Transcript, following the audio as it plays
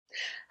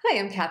Hi,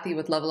 I'm Cathy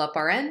with Level Up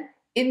RN.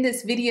 In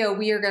this video,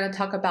 we are going to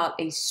talk about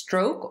a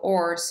stroke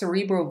or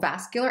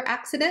cerebrovascular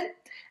accident.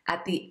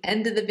 At the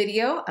end of the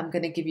video, I'm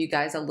going to give you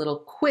guys a little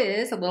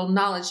quiz, a little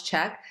knowledge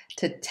check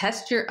to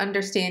test your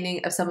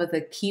understanding of some of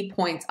the key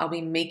points I'll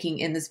be making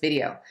in this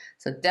video.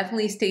 So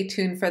definitely stay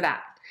tuned for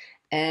that.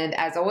 And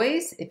as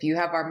always, if you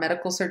have our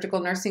medical surgical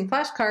nursing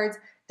flashcards,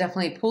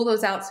 definitely pull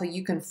those out so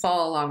you can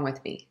follow along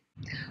with me.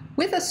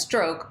 With a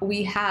stroke,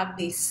 we have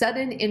the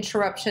sudden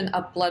interruption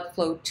of blood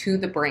flow to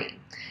the brain,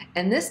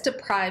 and this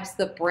deprives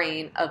the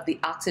brain of the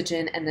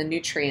oxygen and the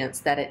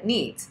nutrients that it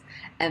needs,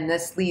 and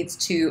this leads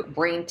to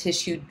brain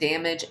tissue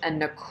damage and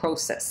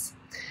necrosis.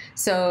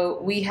 So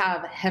we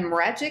have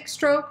hemorrhagic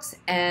strokes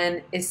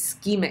and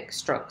ischemic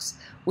strokes.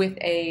 With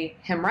a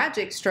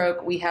hemorrhagic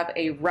stroke, we have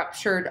a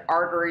ruptured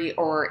artery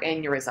or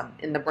aneurysm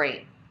in the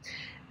brain.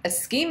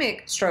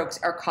 Ischemic strokes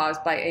are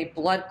caused by a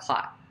blood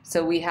clot.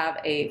 So we have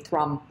a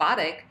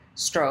thrombotic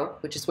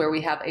stroke, which is where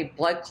we have a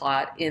blood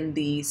clot in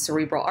the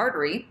cerebral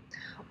artery,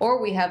 or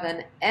we have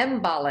an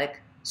embolic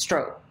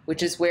stroke,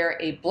 which is where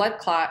a blood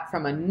clot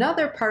from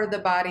another part of the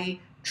body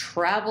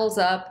travels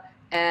up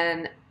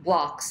and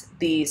blocks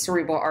the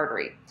cerebral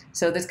artery.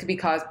 So this could be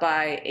caused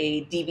by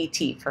a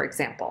DVT, for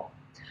example.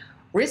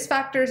 Risk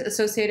factors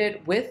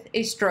associated with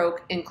a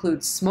stroke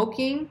include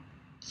smoking,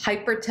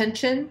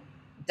 hypertension,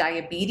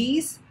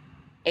 diabetes,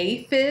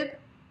 AFib,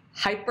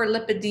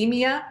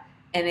 hyperlipidemia,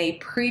 and a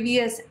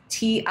previous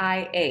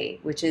TIA,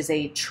 which is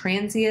a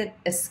transient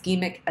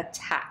ischemic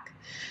attack.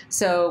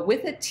 So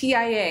with a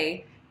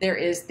TIA, there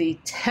is the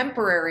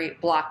temporary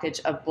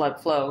blockage of blood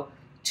flow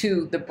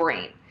to the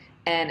brain.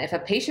 And if a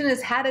patient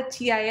has had a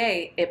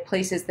TIA, it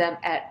places them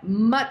at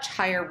much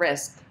higher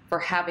risk for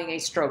having a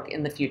stroke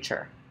in the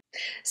future.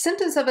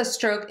 Symptoms of a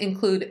stroke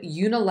include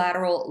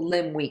unilateral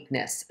limb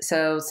weakness,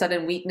 so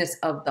sudden weakness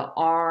of the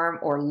arm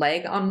or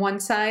leg on one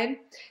side.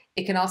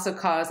 It can also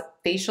cause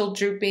facial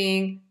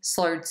drooping,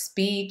 slurred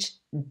speech,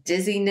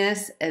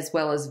 dizziness, as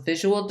well as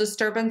visual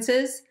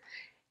disturbances.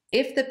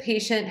 If the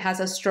patient has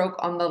a stroke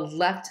on the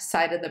left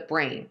side of the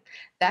brain,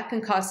 that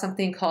can cause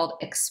something called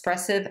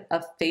expressive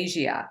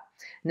aphasia.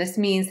 And this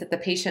means that the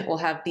patient will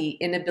have the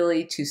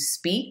inability to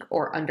speak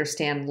or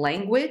understand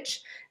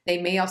language.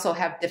 They may also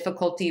have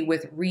difficulty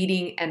with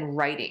reading and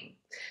writing.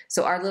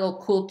 So our little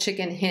cool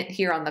chicken hint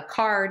here on the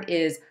card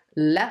is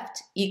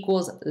left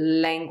equals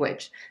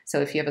language. So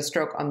if you have a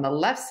stroke on the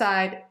left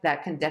side,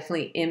 that can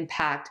definitely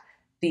impact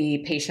the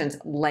patient's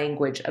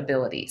language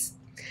abilities.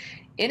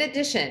 In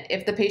addition,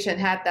 if the patient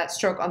had that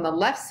stroke on the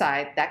left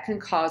side, that can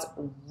cause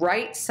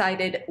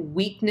right-sided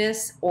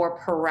weakness or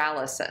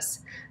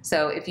paralysis.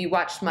 So if you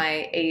watched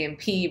my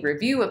A&P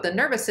review of the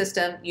nervous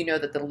system, you know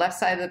that the left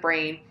side of the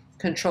brain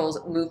controls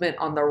movement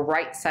on the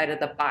right side of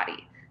the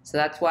body. So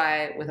that's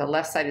why with a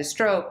left-sided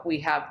stroke, we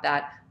have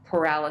that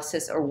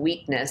paralysis or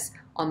weakness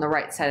on the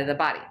right side of the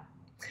body.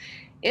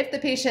 If the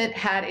patient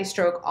had a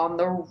stroke on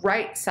the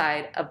right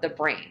side of the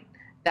brain,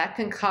 that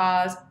can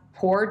cause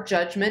poor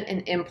judgment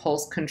and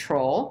impulse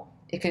control.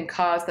 It can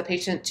cause the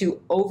patient to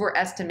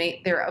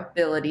overestimate their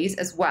abilities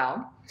as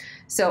well.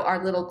 So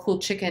our little cool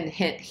chicken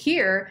hint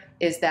here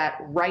is that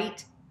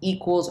right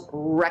equals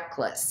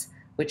reckless,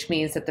 which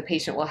means that the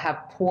patient will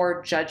have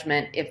poor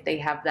judgment if they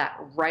have that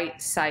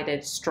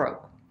right-sided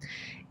stroke.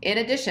 In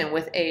addition,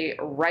 with a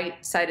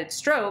right-sided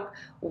stroke,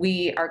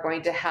 we are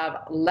going to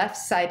have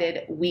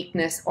left-sided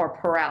weakness or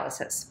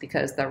paralysis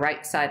because the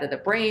right side of the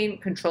brain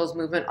controls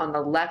movement on the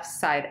left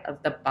side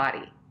of the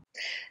body.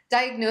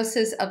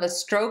 Diagnosis of a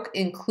stroke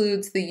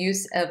includes the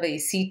use of a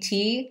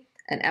CT,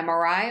 an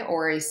MRI,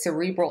 or a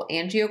cerebral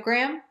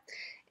angiogram.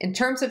 In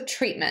terms of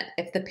treatment,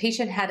 if the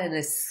patient had an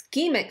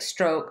ischemic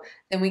stroke,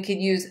 then we could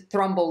use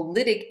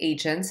thrombolytic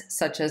agents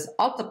such as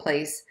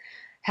alteplase.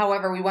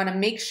 However, we want to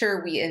make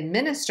sure we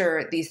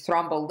administer these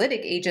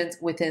thrombolytic agents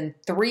within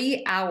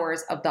 3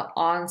 hours of the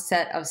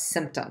onset of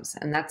symptoms,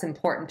 and that's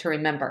important to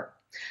remember.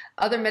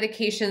 Other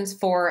medications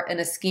for an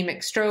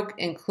ischemic stroke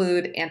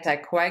include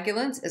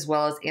anticoagulants as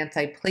well as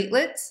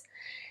antiplatelets.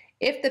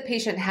 If the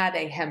patient had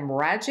a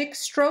hemorrhagic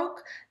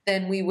stroke,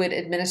 then we would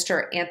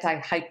administer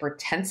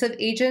antihypertensive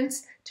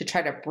agents to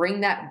try to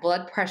bring that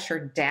blood pressure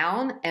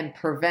down and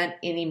prevent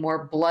any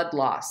more blood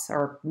loss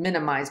or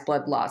minimize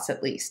blood loss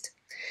at least.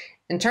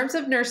 In terms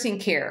of nursing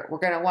care, we're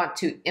going to want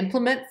to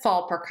implement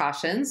fall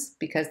precautions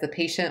because the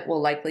patient will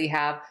likely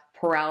have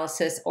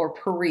paralysis or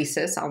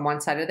paresis on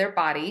one side of their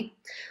body.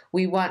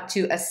 We want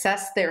to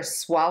assess their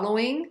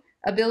swallowing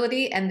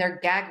ability and their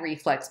gag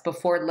reflex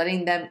before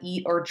letting them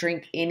eat or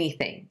drink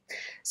anything.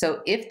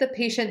 So if the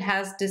patient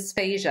has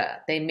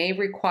dysphagia, they may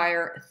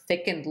require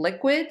thickened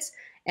liquids.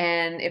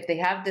 And if they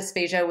have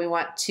dysphagia, we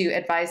want to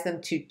advise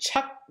them to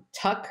tuck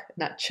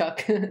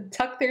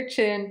their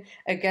chin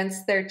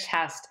against their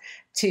chest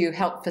to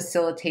help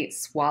facilitate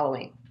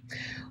swallowing.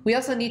 We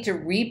also need to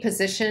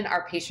reposition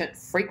our patient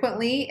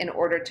frequently in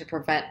order to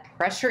prevent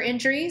pressure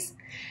injuries.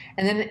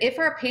 And then if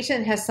our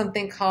patient has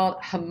something called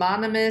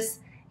homonymous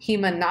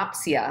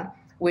hemanopsia,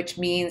 which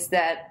means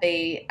that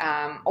they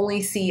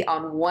only see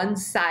on one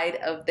side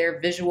of their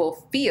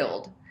visual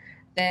field,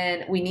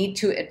 then we need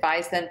to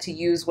advise them to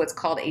use what's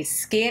called a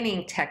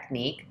scanning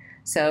technique.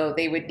 So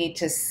they would need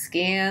to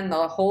scan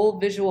the whole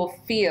visual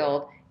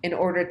field in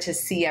order to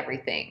see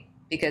everything.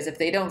 Because if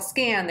they don't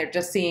scan, they're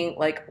just seeing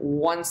like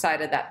one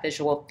side of that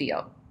visual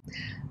field.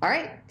 All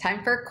right,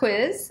 time for a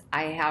quiz.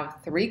 I have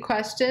 3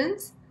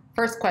 questions.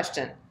 First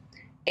question,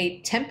 a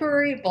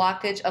temporary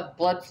blockage of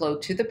blood flow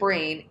to the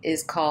brain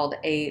is called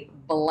a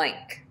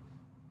blank.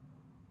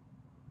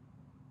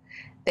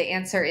 The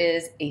answer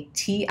is a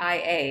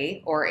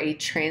TIA, or a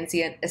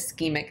transient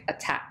ischemic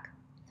attack.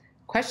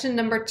 Question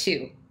number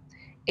 2,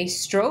 a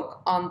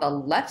stroke on the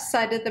left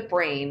side of the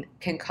brain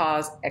can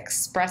cause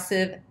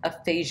expressive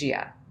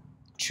aphasia.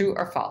 True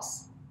or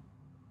false?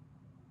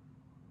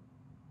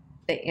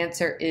 The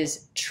answer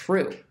is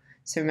true.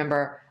 So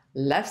remember,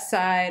 left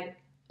side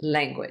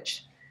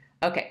language.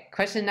 Okay,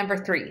 question number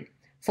 3.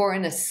 For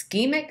an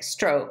ischemic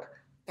stroke,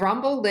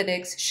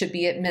 thrombolytics should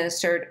be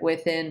administered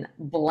within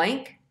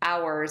blank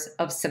hours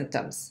of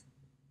symptoms.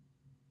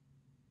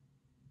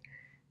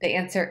 The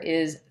answer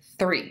is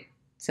 3.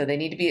 So they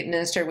need to be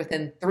administered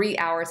within 3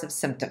 hours of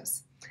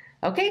symptoms.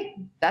 Okay,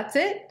 that's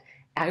it.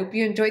 I hope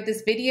you enjoyed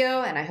this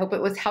video and I hope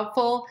it was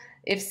helpful.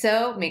 If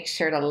so, make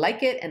sure to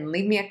like it and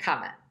leave me a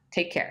comment.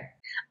 Take care.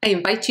 I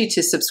invite you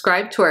to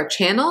subscribe to our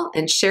channel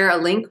and share a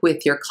link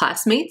with your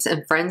classmates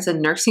and friends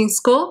in nursing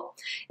school.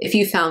 If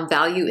you found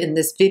value in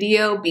this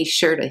video, be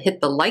sure to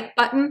hit the like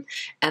button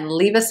and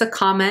leave us a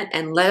comment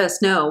and let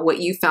us know what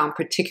you found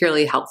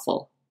particularly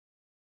helpful.